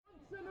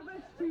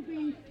to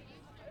be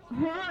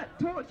hurt,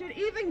 tortured,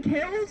 even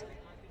killed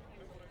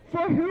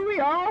for who we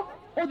are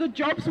or the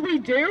jobs we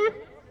do,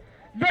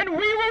 then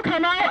we will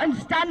come out and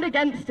stand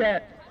against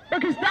it,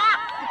 because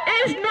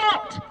that is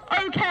not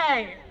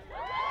okay.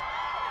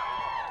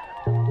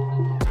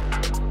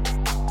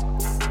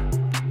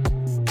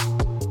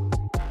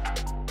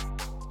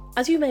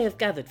 As you may have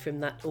gathered from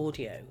that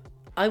audio,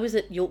 I was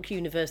at York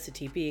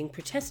University being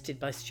protested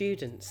by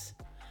students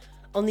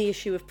on the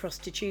issue of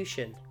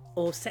prostitution,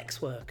 or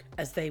sex work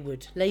as they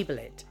would label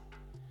it.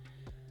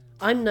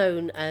 I'm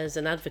known as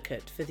an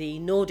advocate for the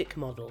Nordic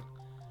model,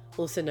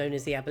 also known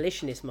as the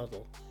abolitionist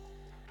model,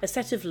 a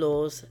set of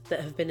laws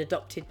that have been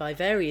adopted by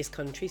various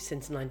countries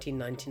since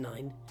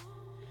 1999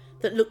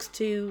 that looks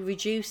to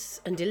reduce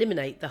and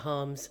eliminate the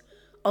harms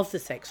of the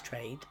sex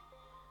trade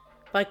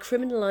by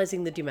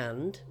criminalising the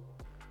demand,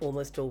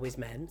 almost always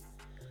men,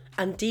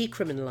 and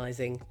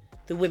decriminalising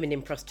the women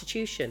in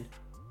prostitution,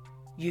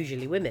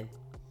 usually women.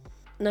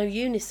 Now,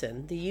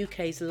 Unison, the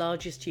UK's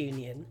largest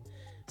union,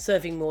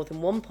 serving more than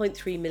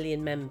 1.3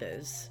 million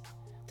members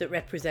that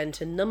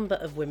represent a number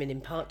of women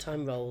in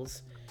part-time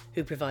roles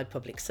who provide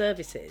public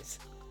services,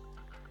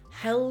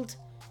 held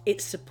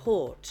its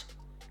support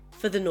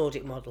for the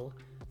Nordic model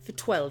for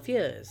 12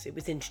 years. It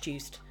was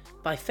introduced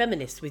by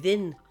feminists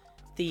within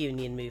the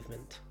union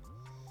movement.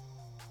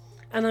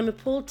 And I'm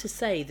appalled to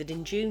say that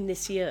in June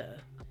this year,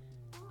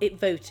 it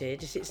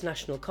voted at its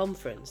national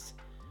conference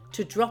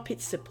to drop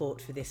its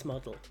support for this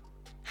model.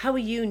 How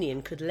a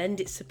union could lend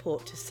its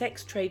support to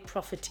sex trade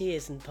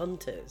profiteers and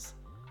punters,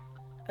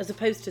 as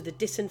opposed to the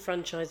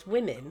disenfranchised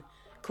women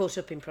caught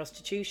up in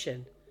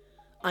prostitution,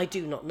 I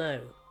do not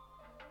know.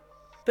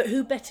 But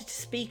who better to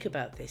speak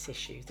about this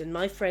issue than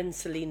my friend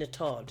Selina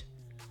Todd,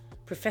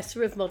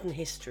 Professor of Modern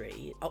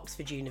History at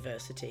Oxford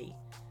University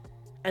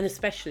and a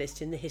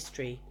specialist in the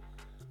history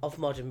of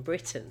modern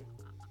Britain.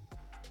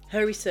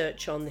 Her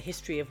research on the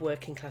history of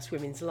working class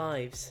women's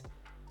lives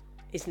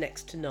is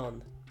next to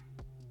none.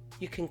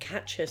 You can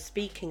catch her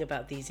speaking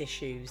about these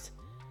issues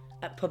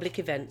at public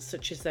events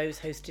such as those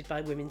hosted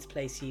by Women's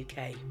Place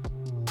UK.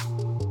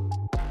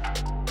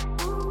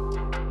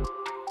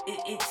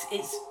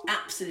 It's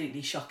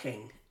absolutely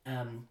shocking.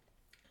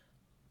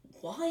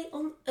 Why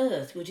on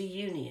earth would a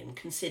union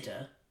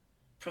consider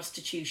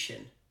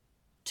prostitution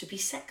to be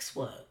sex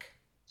work?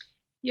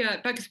 Yeah,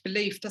 it begs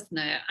belief, doesn't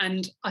it?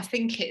 And I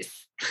think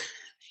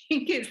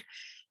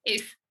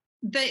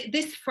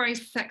this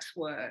phrase sex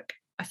work,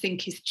 I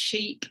think, is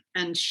cheap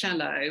and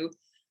shallow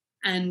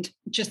and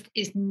just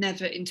is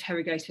never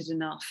interrogated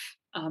enough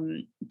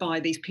by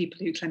these people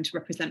who claim to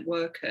represent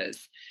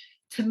workers.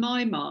 To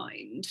my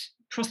mind,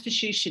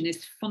 prostitution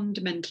is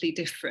fundamentally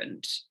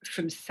different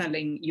from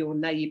selling your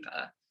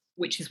labour,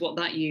 which is what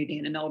that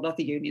union and all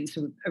other unions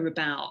are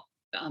about.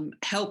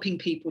 Helping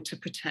people to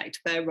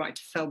protect their right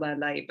to sell their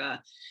labour,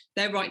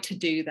 their right to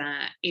do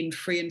that in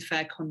free and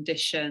fair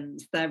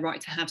conditions, their right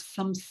to have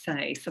some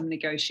say, some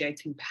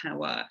negotiating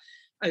power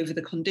over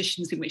the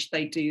conditions in which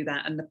they do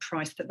that and the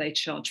price that they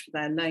charge for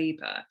their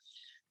labour.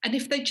 And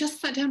if they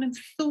just sat down and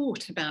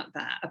thought about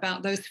that,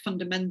 about those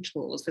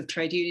fundamentals of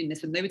trade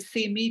unionism, they would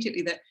see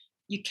immediately that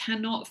you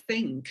cannot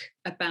think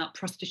about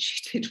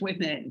prostituted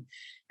women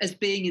as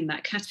being in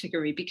that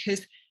category,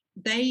 because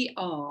they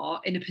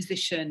are in a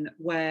position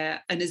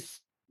where, and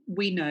as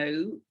we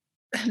know,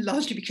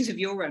 largely because of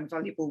your own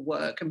valuable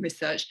work and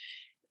research,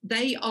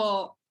 they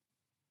are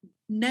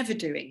never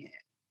doing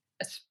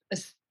it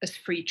as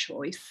free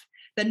choice.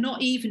 They're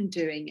not even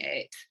doing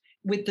it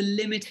with the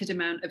limited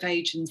amount of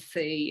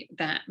agency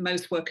that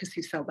most workers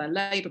who sell their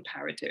labour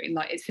power are doing.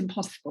 Like, it's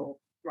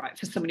impossible, right,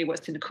 for somebody who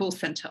works in a call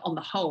centre on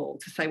the whole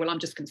to say, well, I'm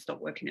just going to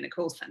stop working in a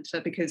call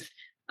centre, because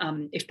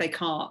if they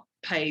can't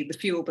pay the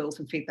fuel bills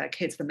and feed their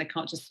kids, then they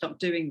can't just stop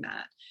doing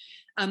that.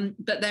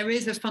 But there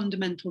is a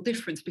fundamental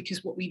difference,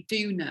 because what we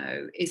do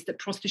know is that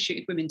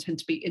prostituted women tend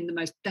to be in the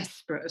most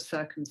desperate of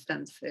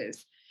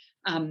circumstances,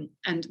 and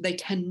they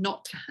tend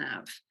not to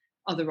have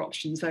other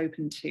options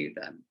open to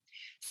them.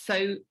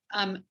 So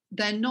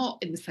they're not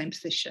in the same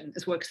position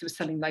as workers who are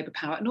selling labour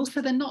power. And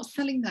also, they're not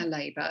selling their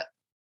labour.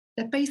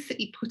 They're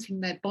basically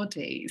putting their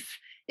bodies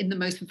in the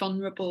most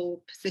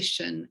vulnerable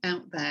position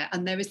out there.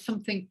 And there is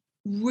something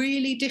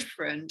really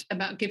different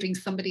about giving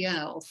somebody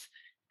else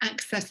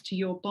access to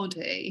your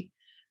body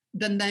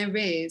than there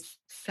is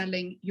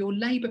selling your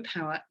labour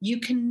power. You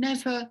can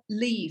never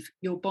leave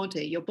your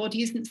body. Your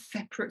body isn't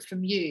separate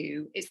from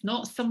you. It's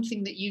not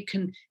something that you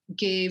can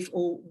give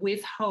or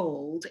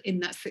withhold in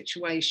that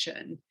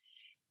situation.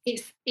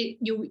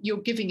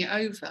 You're giving it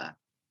over.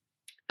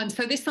 And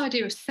so this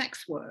idea of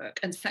sex work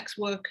and sex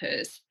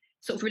workers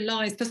sort of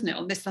relies, doesn't it,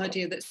 on this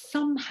idea that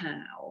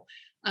somehow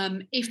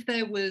if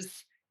there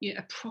was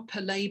a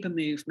proper labour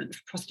movement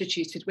for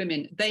prostituted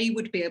women, they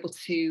would be able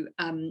to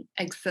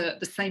exert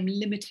the same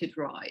limited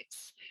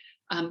rights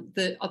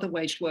that other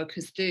wage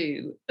workers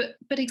do. But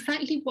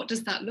exactly what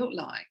does that look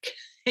like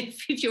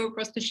if you're a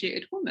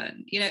prostituted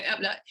woman?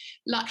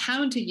 Like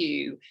how do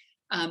you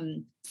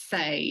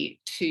say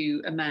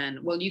to a man,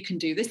 well, you can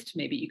do this to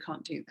me, but you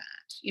can't do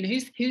that. You know,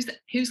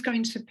 who's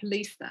going to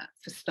police that,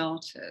 for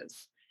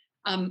starters?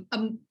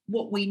 And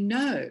what we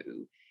know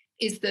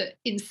is that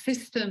in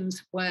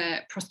systems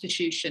where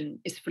prostitution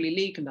is fully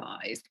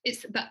legalized,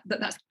 it's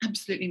that's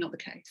absolutely not the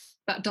case.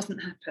 That doesn't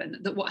happen.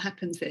 That what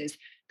happens is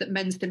that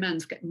men's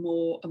demands get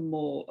more and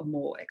more and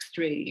more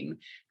extreme,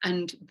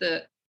 and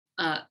that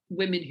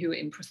women who are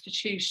in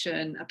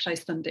prostitution are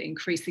placed under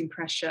increasing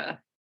pressure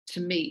to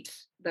meet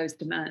those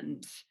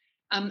demands.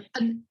 And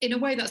in a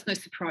way, that's no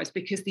surprise,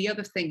 because the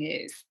other thing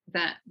is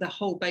that the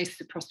whole basis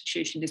of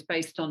prostitution is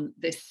based on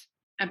this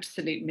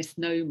absolute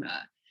misnomer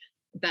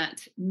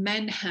that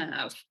men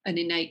have an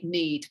innate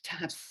need to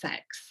have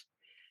sex,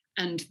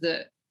 and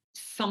that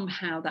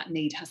somehow that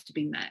need has to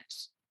be met.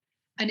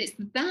 And it's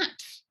that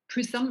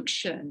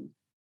presumption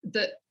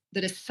that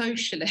a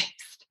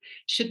socialist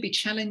should be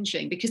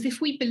challenging, because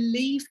if we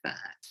believe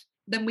that,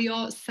 then we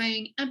are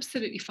saying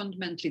absolutely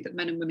fundamentally that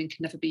men and women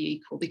can never be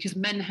equal, because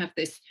men have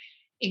this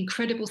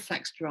incredible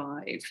sex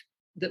drive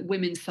that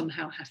women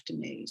somehow have to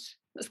meet.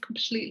 That's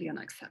completely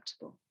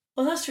unacceptable.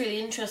 Well, that's really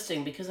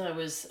interesting, because I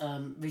was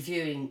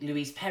reviewing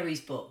Louise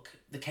Perry's book,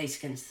 The Case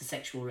Against the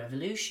Sexual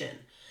Revolution,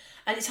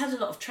 and it's had a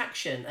lot of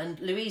traction. And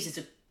Louise is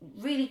a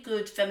really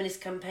good feminist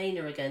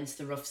campaigner against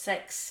the rough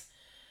sex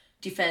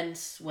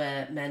defence,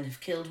 where men have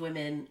killed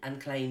women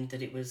and claimed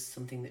that it was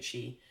something that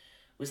she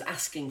was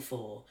asking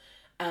for.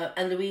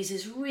 And Louise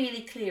is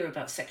really clear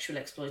about sexual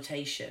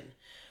exploitation,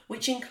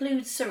 which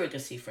includes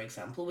surrogacy, for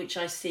example, which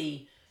I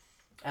see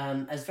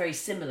as very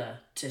similar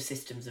to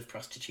systems of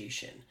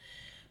prostitution.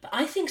 But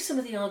I think some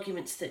of the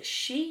arguments that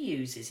she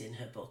uses in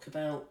her book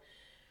about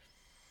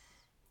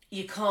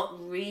you can't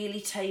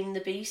really tame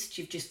the beast,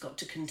 you've just got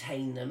to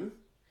contain them,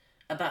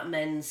 about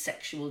men's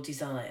sexual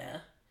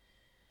desire,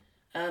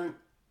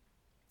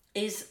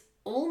 is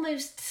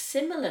almost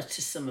similar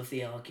to some of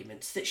the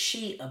arguments that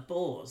she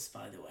abhors,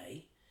 by the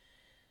way,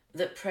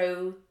 that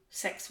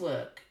pro-sex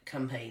work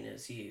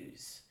campaigners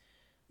use.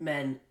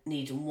 Men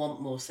need and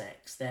want more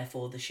sex,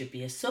 therefore there should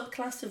be a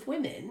subclass of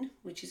women,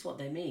 which is what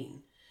they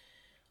mean,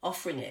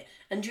 offering it.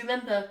 And do you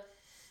remember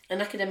an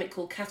academic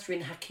called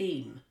Catherine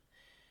Hakim,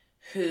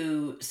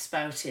 who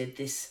spouted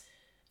this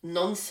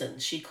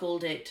nonsense? She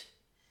called it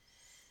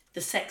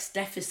the sex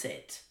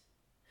deficit,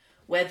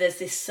 where there's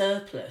this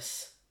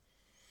surplus,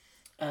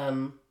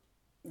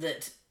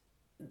 that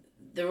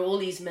there are all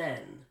these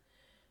men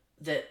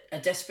that are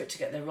desperate to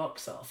get their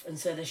rocks off, and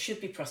so there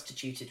should be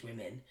prostituted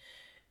women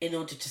in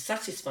order to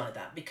satisfy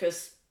that,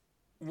 because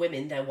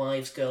women, their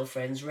wives,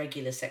 girlfriends,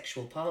 regular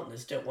sexual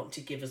partners, don't want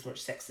to give as much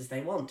sex as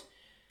they want.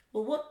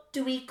 Well, what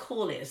do we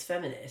call it as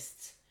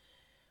feminists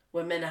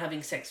when men are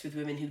having sex with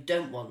women who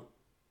don't want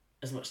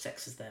as much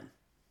sex as them?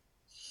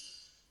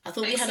 I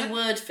thought we had a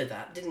word for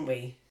that, didn't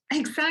we?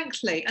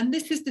 Exactly. And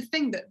this is the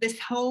thing, that this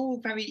whole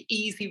very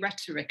easy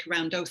rhetoric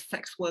around, oh,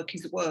 sex work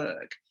is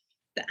work,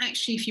 that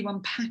actually, if you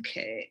unpack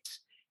it,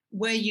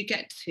 where you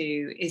get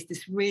to is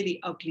this really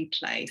ugly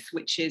place,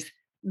 which is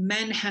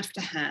men have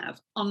to have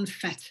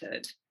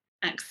unfettered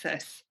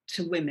access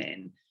to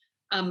women,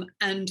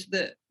 and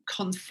that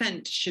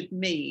consent should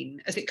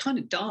mean, as it kind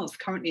of does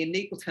currently in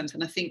legal terms,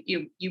 and I think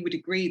you would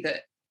agree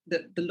that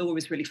the law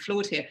is really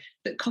flawed here,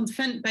 that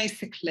consent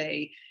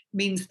basically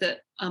means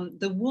that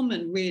the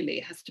woman really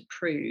has to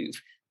prove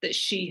that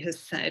she has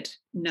said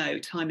no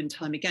time and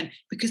time again,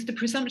 because the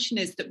presumption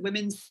is that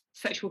women's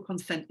sexual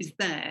consent is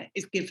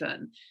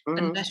given,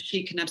 unless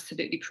she can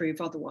absolutely prove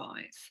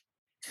otherwise.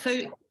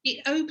 So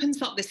it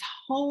opens up this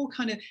whole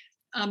kind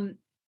of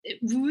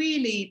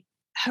really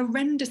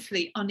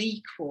horrendously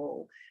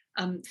unequal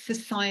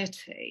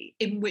society,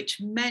 in which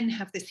men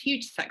have this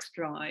huge sex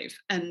drive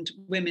and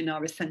women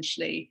are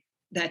essentially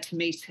there to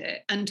meet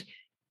it. And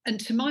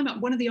to my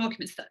mind, one of the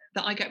arguments that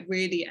I get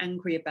really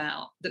angry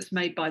about, that's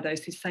made by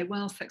those who say,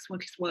 well, sex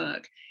work is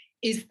work,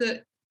 is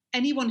that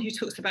anyone who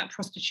talks about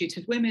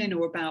prostituted women,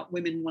 or about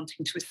women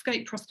wanting to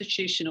escape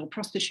prostitution, or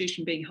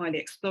prostitution being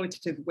highly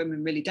exploitative,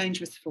 women really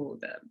dangerous for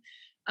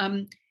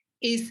them,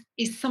 is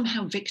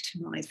somehow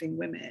victimising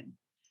women.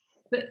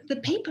 But the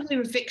people who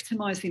are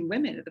victimising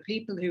women are the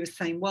people who are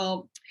saying,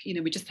 well, you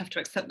know, we just have to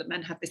accept that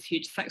men have this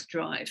huge sex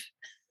drive,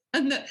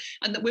 and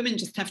that women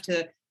just have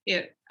to,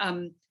 you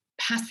know,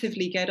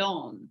 passively get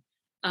on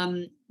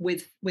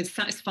with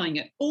satisfying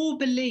it, or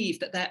believe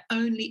that their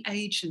only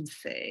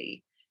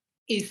agency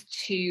is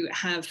to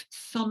have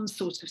some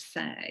sort of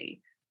say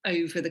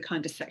over the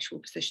kind of sexual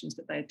positions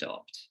that they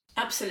adopt.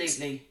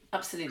 Absolutely.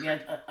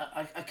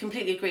 I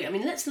completely agree. I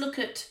mean, let's look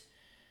at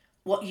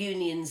what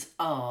unions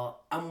are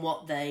and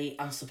what they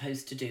are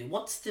supposed to do.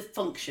 What's the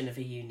function of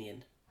a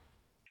union?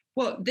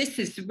 Well, this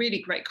is a really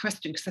great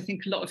question, because I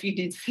think a lot of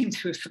unions seem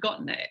to have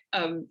forgotten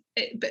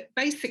it. But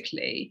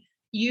basically,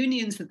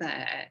 unions are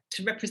there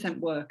to represent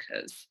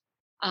workers,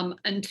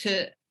 and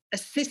to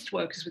assist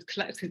workers with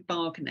collective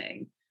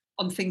bargaining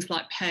on things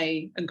like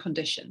pay and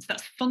conditions.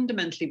 That's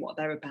fundamentally what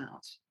they're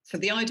about. So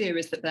the idea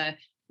is that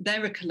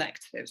they're a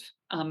collective,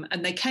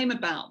 and they came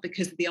about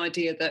because of the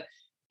idea that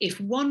if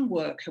one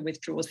worker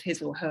withdraws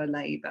his or her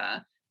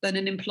labour, then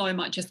an employer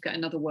might just get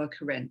another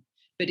worker in.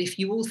 But if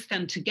you all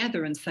stand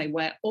together and say,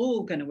 we're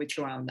all going to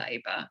withdraw our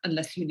labour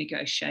unless you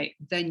negotiate,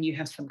 then you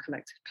have some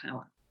collective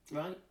power.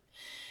 Right.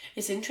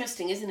 It's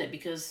interesting, isn't it?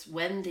 Because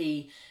when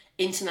the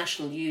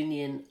International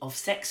Union of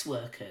Sex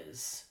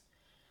Workers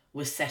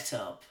was set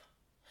up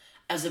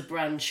as a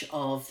branch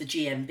of the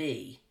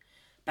GMB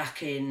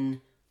back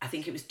in, I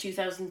think it was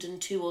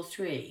 2002 or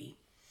 3,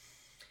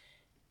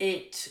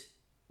 it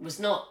was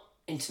not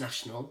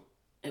international,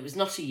 it was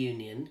not a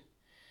union,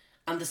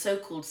 and the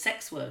so-called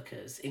sex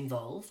workers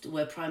involved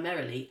were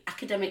primarily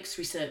academics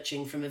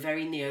researching from a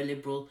very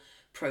neoliberal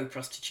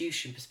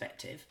pro-prostitution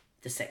perspective,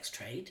 the sex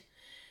trade.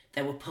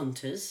 There were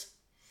punters,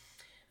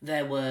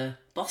 there were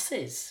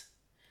bosses.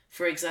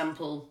 For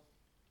example,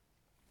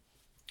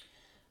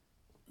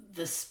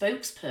 the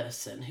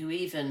spokesperson, who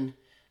even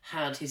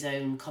had his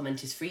own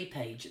Comment is Free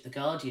page at The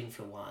Guardian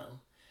for a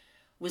while,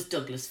 was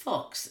Douglas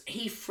Fox.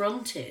 He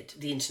fronted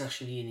the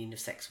International Union of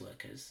Sex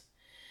Workers,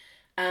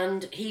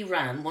 and he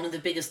ran one of the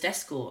biggest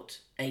escort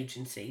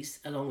agencies,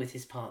 along with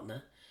his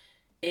partner,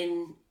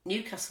 in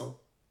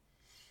Newcastle.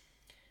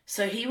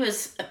 So he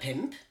was a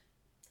pimp,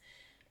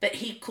 but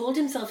he called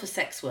himself a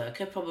sex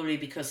worker, probably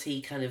because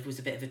he kind of was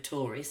a bit of a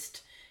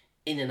tourist,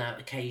 in and out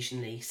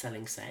occasionally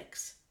selling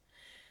sex.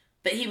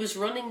 But he was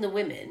running the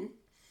women.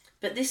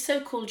 But this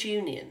so-called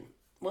union,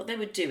 what they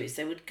would do is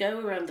they would go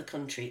around the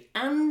country,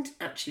 and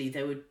actually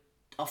they would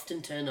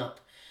often turn up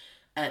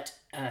at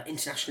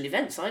international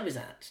events I was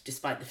at,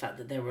 despite the fact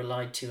that they were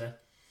allied to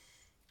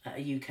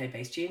a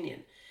UK-based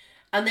union.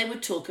 And they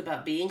would talk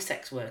about being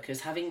sex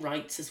workers, having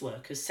rights as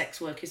workers,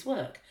 sex work is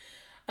work.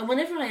 And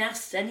whenever I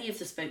asked any of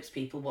the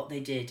spokespeople what they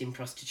did in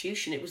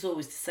prostitution, it was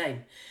always the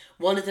same.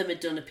 One of them had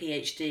done a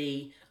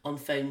PhD on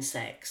phone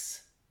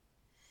sex.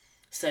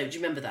 So do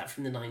you remember that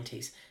from the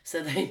 90s?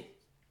 So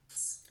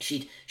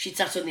she'd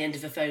sat on the end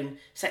of a phone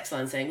sex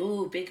line saying,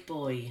 "Oh, big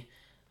boy,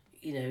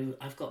 you know,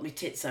 I've got my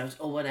tits out,"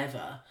 or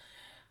whatever.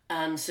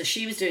 And so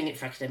she was doing it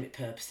for academic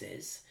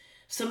purposes.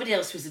 Somebody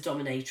else was a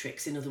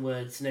dominatrix, in other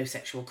words, no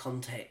sexual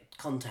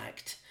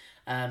contact,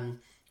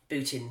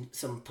 booting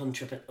some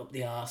punter up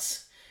the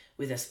arse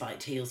with her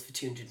spiked heels for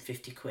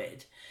 250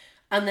 quid.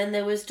 And then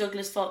there was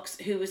Douglas Fox,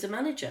 who was a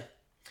manager.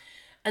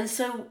 And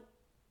so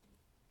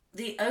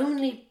the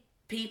only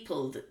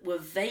people that were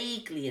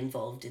vaguely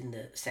involved in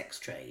the sex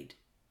trade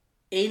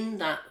in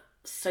that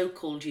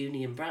so-called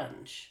union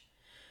branch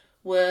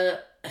were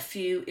a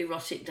few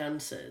erotic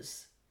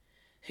dancers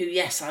who,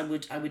 yes, I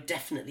would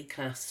definitely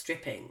class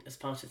stripping as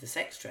part of the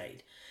sex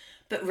trade,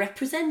 but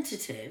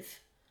representative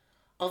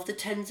of the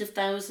tens of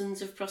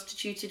thousands of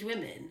prostituted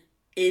women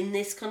in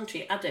this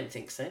country, I don't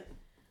think so.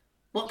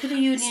 What could a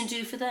union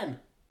do for them?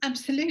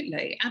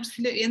 Absolutely,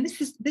 absolutely. And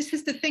this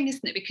is the thing,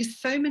 isn't it? Because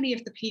so many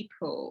of the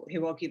people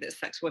who argue that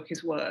sex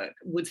workers work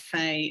would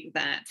say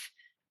that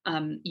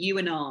you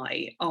and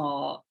I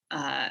are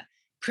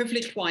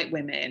privileged white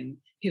women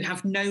who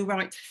have no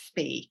right to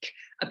speak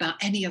about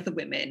any other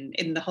women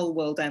in the whole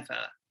world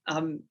ever.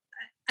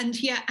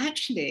 And yet,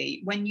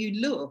 actually, when you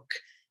look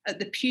at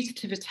the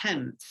putative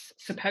attempts,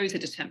 supposed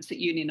attempts at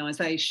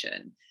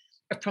unionisation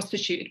of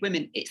prostituted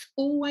women, it's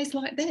always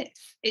like this.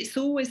 It's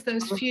always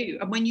those few.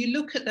 And when you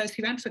look at those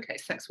who advocate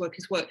sex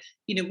workers' work,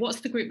 you know, what's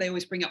the group they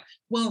always bring up?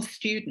 Well,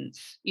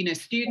 students. You know,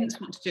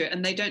 students want to do it,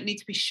 and they don't need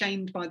to be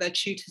shamed by their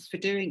tutors for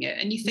doing it.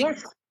 And you think,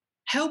 yes,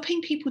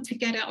 helping people to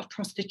get out of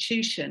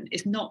prostitution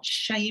is not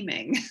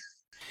shaming.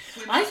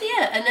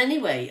 And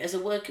anyway, as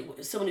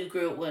someone who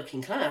grew up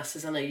working class,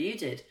 as I know you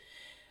did,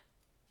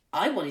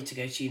 I wanted to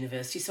go to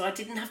university so I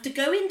didn't have to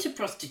go into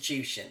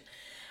prostitution.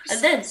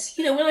 And then,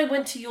 you know, when I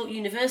went to York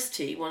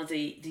University, one of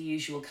the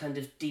usual kind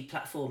of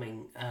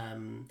deplatforming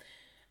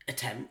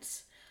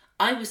attempts,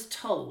 I was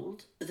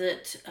told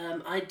that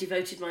I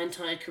devoted my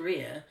entire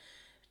career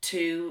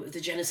to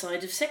the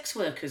genocide of sex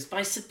workers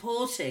by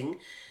supporting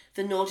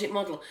the Nordic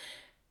model.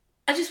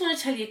 I just want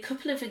to tell you a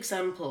couple of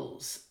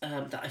examples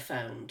that I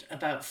found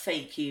about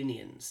fake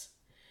unions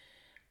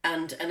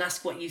and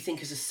ask what you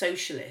think as a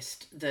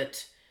socialist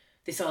that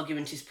this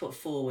argument is put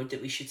forward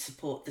that we should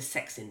support the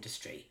sex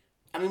industry.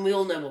 I mean, we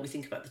all know what we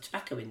think about the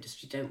tobacco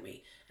industry, don't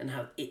we? And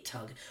how it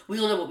targets. We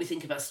all know what we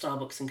think about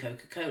Starbucks and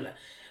Coca-Cola.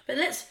 But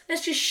let's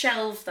just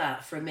shelve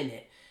that for a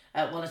minute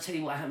while I tell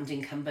you what happened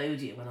in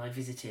Cambodia when I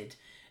visited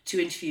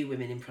to interview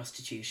women in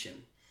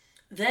prostitution.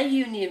 Their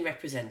union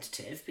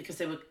representative, because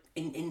they were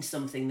in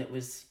something that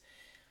was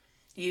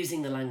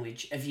using the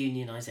language of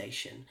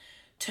unionisation,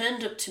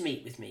 turned up to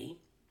meet with me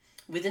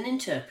with an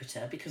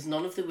interpreter because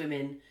none of the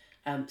women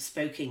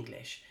spoke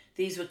English.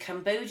 These were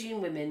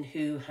Cambodian women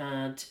who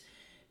had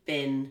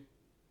been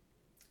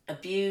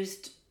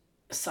abused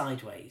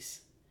sideways.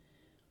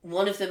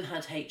 One of them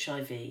had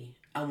HIV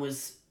and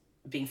was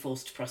being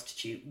forced to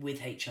prostitute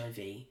with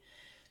HIV.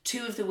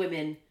 Two of the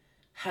women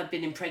had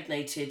been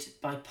impregnated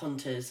by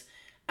punters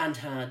and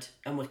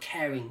were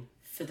caring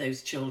for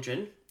those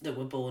children that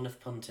were born of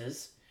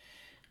punters.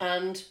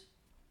 And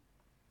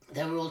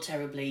they were all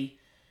terribly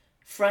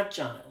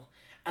fragile.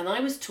 And I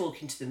was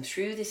talking to them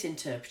through this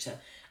interpreter,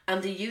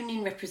 and the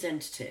union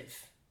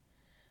representative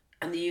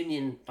And the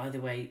union, by the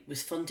way,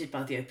 was funded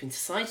by the Open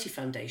Society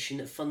Foundation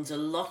that funds a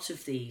lot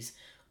of these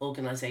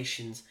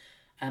organisations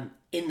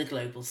in the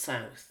global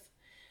south.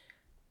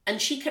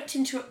 And she kept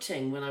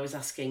interrupting when I was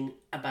asking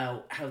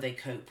about how they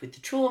cope with the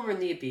trauma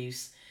and the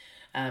abuse.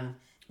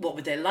 What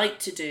would they like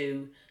to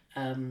do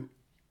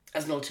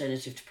as an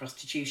alternative to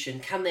prostitution?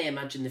 Can they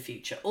imagine the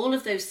future? All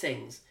of those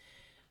things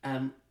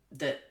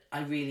that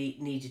I really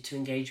needed to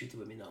engage with the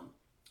women on.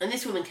 And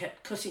this woman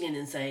kept cutting in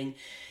and saying,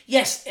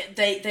 yes,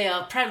 they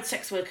are proud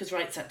sex workers'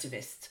 rights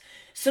activists.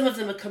 Some of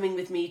them are coming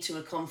with me to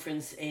a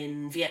conference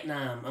in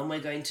Vietnam, and we're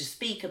going to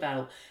speak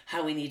about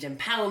how we need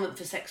empowerment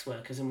for sex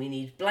workers and we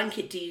need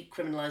blanket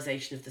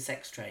decriminalisation of the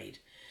sex trade.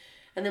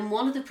 And then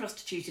one of the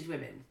prostituted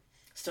women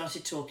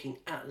started talking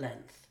at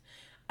length,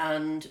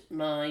 and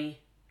my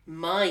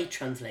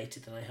translator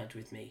that I had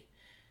with me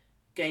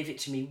gave it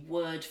to me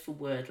word for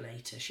word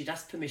later. She'd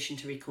asked permission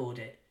to record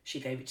it. She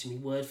gave it to me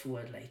word for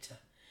word later.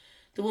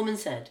 The woman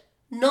said,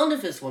 none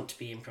of us want to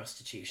be in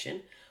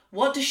prostitution.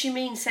 What does she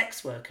mean,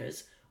 sex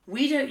workers?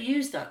 We don't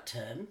use that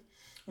term.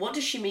 What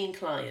does she mean,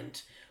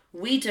 client?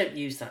 We don't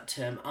use that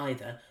term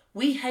either.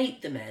 We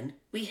hate the men.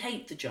 We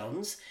hate the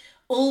Johns.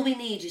 All we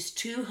need is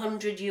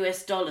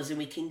 $200 and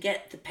we can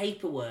get the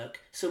paperwork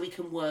so we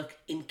can work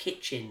in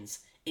kitchens,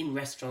 in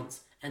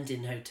restaurants and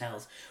in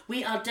hotels.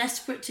 We are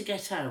desperate to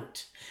get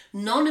out.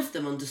 None of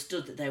them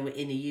understood that they were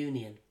in a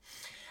union.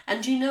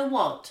 And you know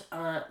what?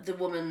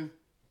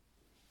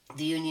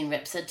 The union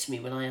rep said to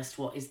me when I asked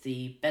what is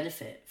the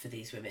benefit for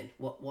these women,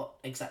 what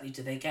exactly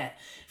do they get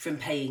from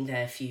paying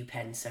their few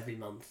pence every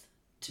month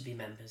to be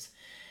members?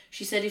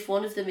 She said if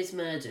one of them is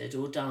murdered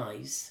or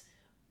dies,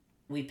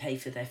 we pay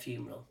for their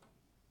funeral,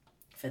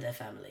 for their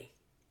family.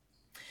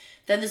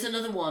 Then there's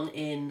another one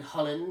in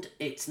Holland.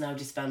 It's now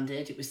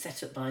disbanded. It was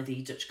set up by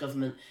the Dutch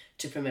government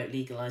to promote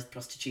legalised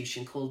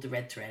prostitution, called the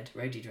Red Thread,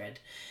 Rode Red.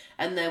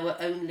 And there were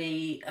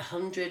only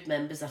 100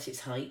 members at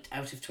its height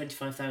out of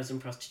 25,000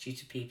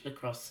 prostituted people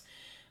across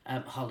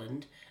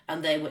Holland.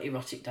 And they were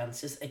erotic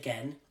dancers,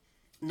 again,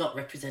 not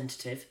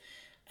representative.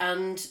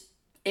 And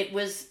it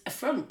was a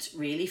front,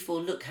 really, for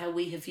look how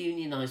we have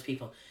unionised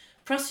people.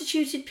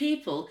 Prostituted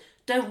people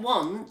don't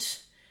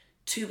want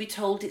to be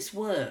told it's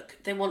work.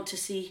 They want to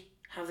see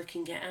how they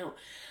can get out.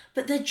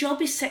 But their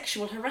job is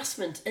sexual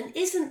harassment. And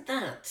isn't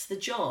that the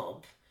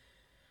job,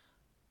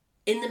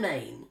 in the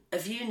main,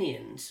 of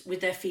unions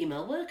with their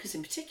female workers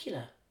in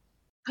particular?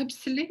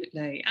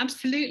 Absolutely,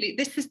 absolutely.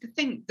 This is the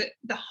thing, that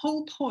the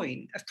whole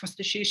point of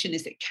prostitution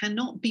is it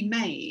cannot be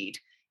made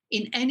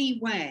in any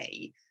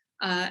way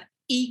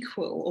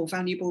equal or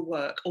valuable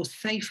work or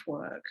safe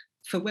work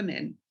for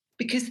women.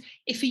 Because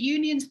if a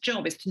union's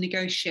job is to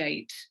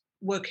negotiate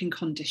working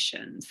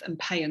conditions and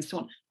pay and so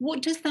on,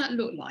 what does that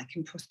look like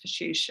in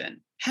prostitution?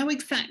 How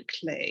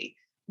exactly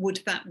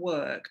would that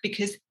work?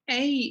 Because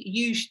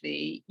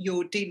usually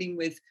you're dealing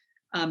with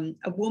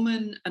a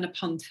woman and a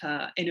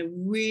punter in a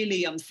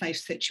really unsafe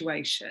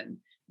situation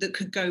that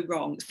could go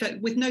wrong. So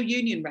with no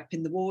union rep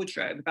in the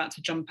wardrobe about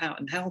to jump out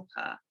and help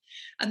her.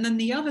 And then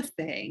the other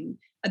thing,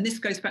 and this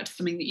goes back to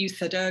something that you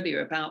said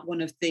earlier about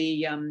one of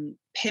the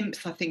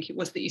pimps, I think it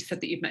was, that you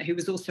said that you'd met, who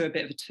was also a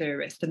bit of a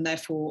tourist and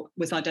therefore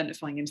was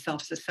identifying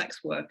himself as a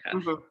sex worker.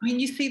 Mm-hmm. I mean,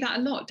 you see that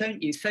a lot,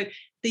 don't you? So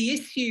the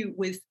issue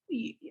with,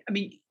 I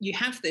mean, you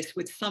have this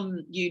with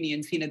some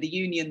unions, the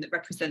union that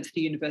represents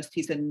the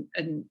universities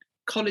and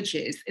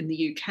colleges in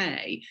the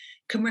UK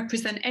can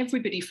represent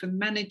everybody from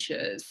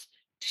managers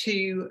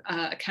to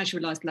a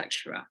casualised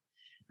lecturer.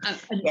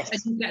 Yes.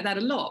 And you get that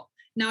a lot.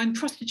 Now, in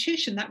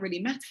prostitution, that really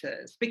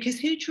matters, because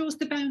who draws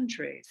the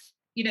boundaries?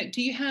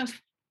 Do you have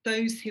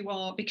those who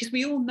are, because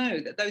we all know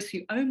that those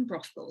who own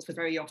brothels are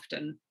very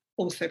often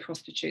also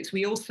prostitutes.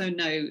 We also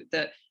know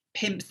that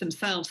pimps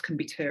themselves can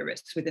be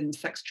tourists within the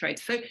sex trade.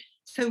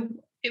 So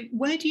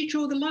where do you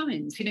draw the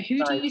lines? Who do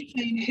you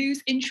say,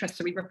 whose interests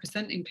are we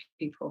representing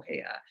people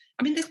here?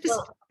 I mean,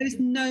 there's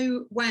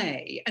no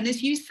way. And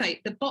as you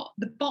say, the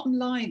bottom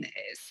line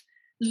is,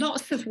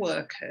 lots of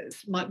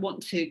workers might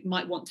want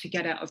to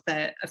get out of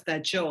their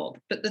job,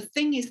 but the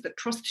thing is that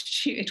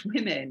prostituted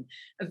women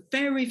are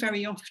very,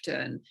 very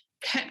often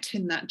kept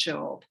in that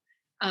job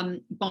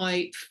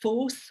by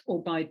force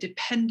or by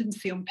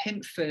dependency on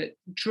pimp for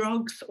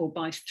drugs or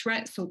by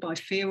threats or by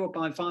fear or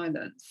by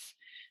violence.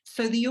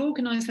 So the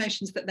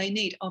organisations that they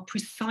need are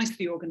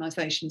precisely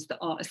organisations that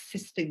are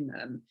assisting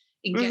them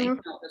in getting out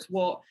of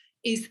what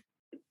is,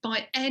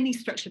 by any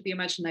stretch of the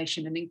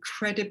imagination, an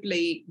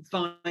incredibly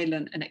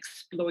violent and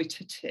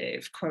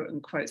exploitative, quote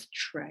unquote,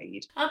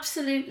 trade.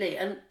 Absolutely.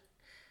 And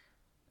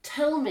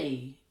tell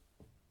me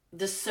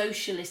the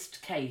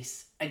socialist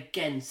case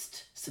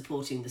against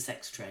supporting the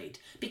sex trade.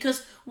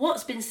 Because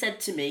what's been said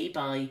to me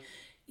by,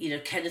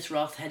 Kenneth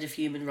Roth, head of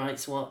Human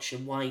Rights Watch, a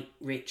white,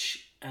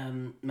 rich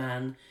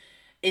man,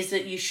 is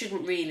that you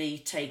shouldn't really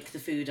take the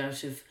food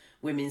out of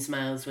women's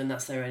mouths when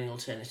that's their only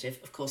alternative.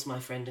 Of course, my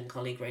friend and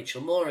colleague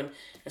Rachel Moran,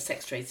 a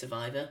sex trade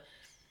survivor,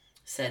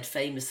 said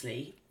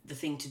famously, the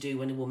thing to do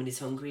when a woman is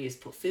hungry is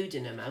put food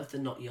in her mouth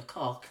and not your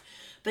cock.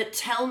 But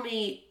tell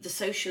me the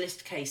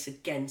socialist case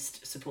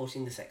against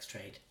supporting the sex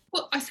trade.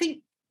 Well, I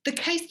think The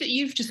case that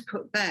you've just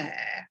put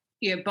there,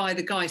 by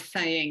the guy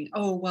saying,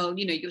 "Oh well,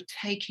 you're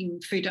taking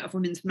food out of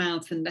women's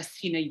mouths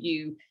unless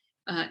you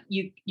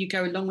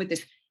go along with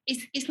this,"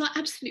 is like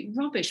absolute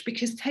rubbish.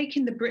 Because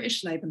taking the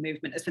British labour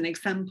movement as an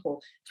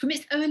example, from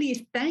its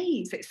earliest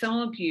days, it's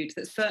argued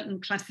that certain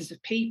classes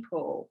of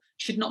people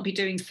should not be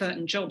doing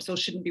certain jobs or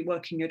shouldn't be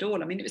working at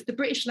all. I mean, it was the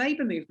British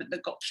labour movement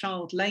that got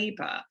child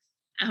labour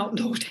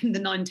outlawed in the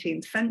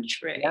 19th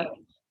century. Yeah.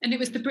 And it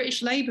was the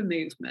British labour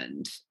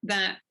movement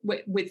that,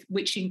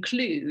 which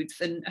includes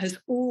and has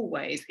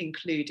always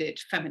included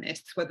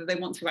feminists, whether they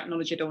want to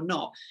acknowledge it or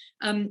not,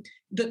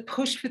 that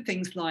pushed for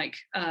things like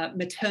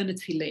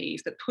maternity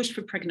leave, that pushed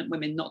for pregnant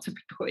women not to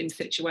be put in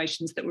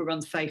situations that were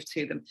unsafe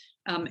to them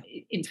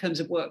in terms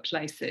of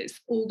workplaces,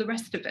 all the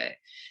rest of it.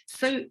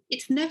 So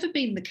it's never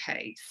been the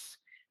case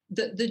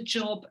that the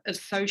job of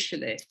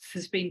socialists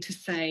has been to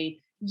say,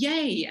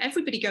 yay,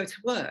 everybody go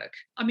to work.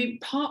 I mean,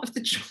 part of the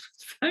job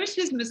of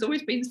socialism has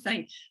always been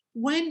saying,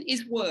 when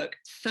is work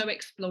so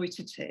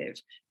exploitative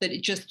that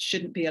it just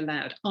shouldn't be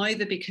allowed,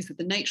 either because of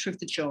the nature of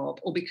the job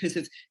or because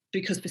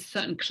for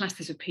certain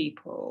classes of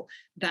people,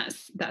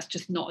 that's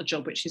just not a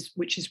job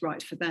which is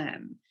right for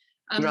them.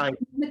 Right.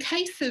 In the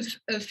case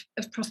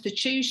of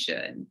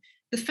prostitution,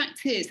 the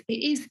fact is it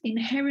is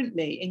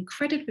inherently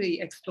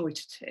incredibly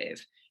exploitative.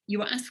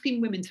 You are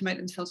asking women to make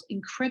themselves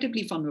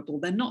incredibly vulnerable.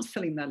 They're not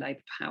selling their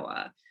labour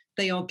power.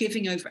 They are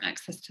giving over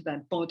access to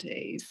their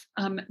bodies.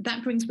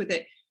 That brings with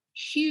it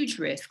huge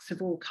risks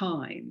of all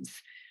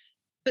kinds.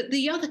 But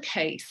the other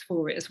case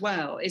for it as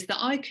well is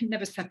that I can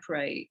never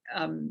separate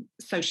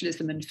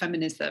socialism and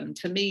feminism.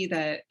 To me,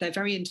 they're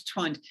very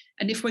intertwined.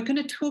 And if we're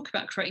going to talk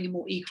about creating a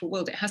more equal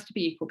world, it has to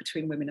be equal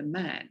between women and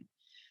men.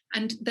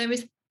 And there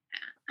is,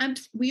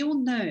 we all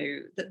know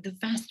that the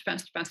vast,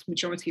 vast, vast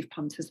majority of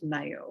punters are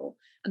male,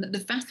 and that the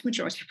vast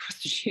majority of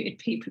prostituted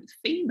people are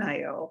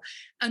female.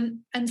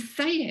 And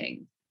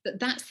saying that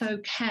that's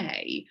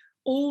okay,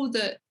 or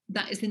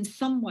that is in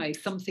some way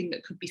something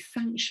that could be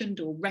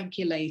sanctioned or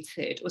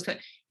regulated, or so,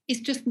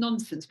 is just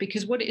nonsense.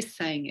 Because what it is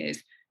saying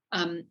is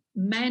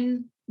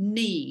men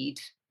need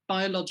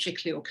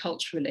biologically or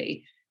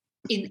culturally,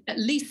 in at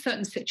least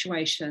certain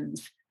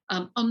situations,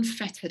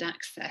 unfettered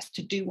access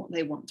to do what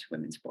they want to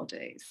women's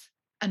bodies.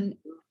 And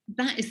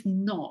that is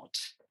not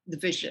the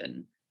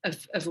vision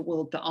of a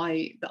world that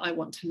I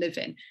want to live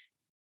in.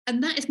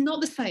 And that is not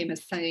the same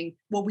as saying,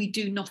 well, we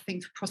do nothing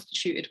for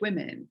prostituted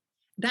women.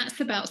 That's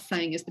about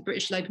saying, as the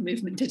British labour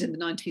movement did in the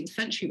 19th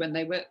century, when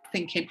they were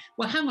thinking,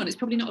 well, hang on, it's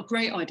probably not a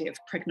great idea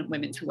for pregnant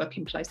women to work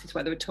in places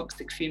where there are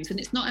toxic fumes, and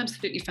it's not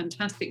absolutely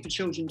fantastic for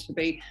children to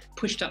be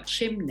pushed up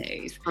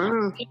chimneys.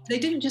 They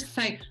didn't just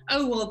say,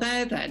 oh, well,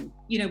 there then,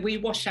 we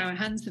wash our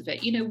hands of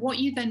it. What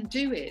you then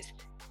do is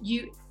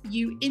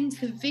you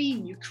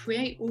intervene, you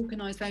create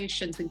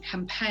organisations and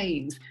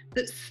campaigns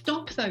that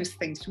stop those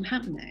things from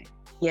happening.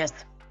 Yes.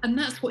 And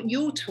that's what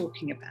you're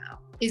talking about.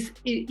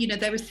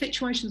 There are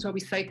situations where we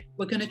say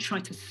we're going to try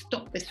to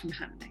stop this from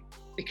happening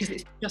because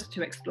it's just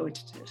too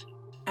exploitative.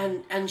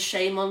 And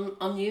shame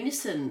on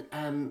Unison.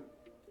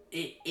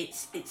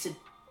 It's a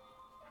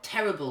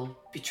terrible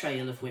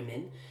betrayal of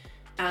women,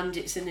 and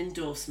it's an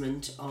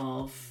endorsement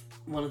of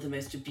one of the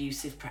most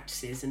abusive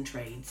practices and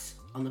trades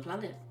on the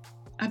planet.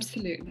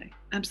 Absolutely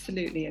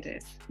it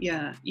is.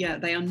 Yeah,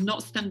 they are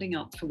not standing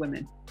up for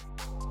women.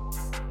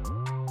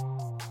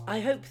 I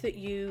hope that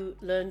you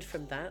learned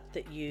from that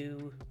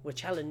you were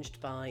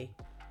challenged by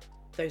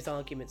those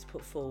arguments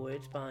put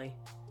forward by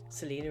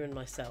Selina and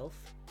myself,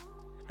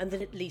 and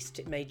that at least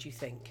it made you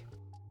think.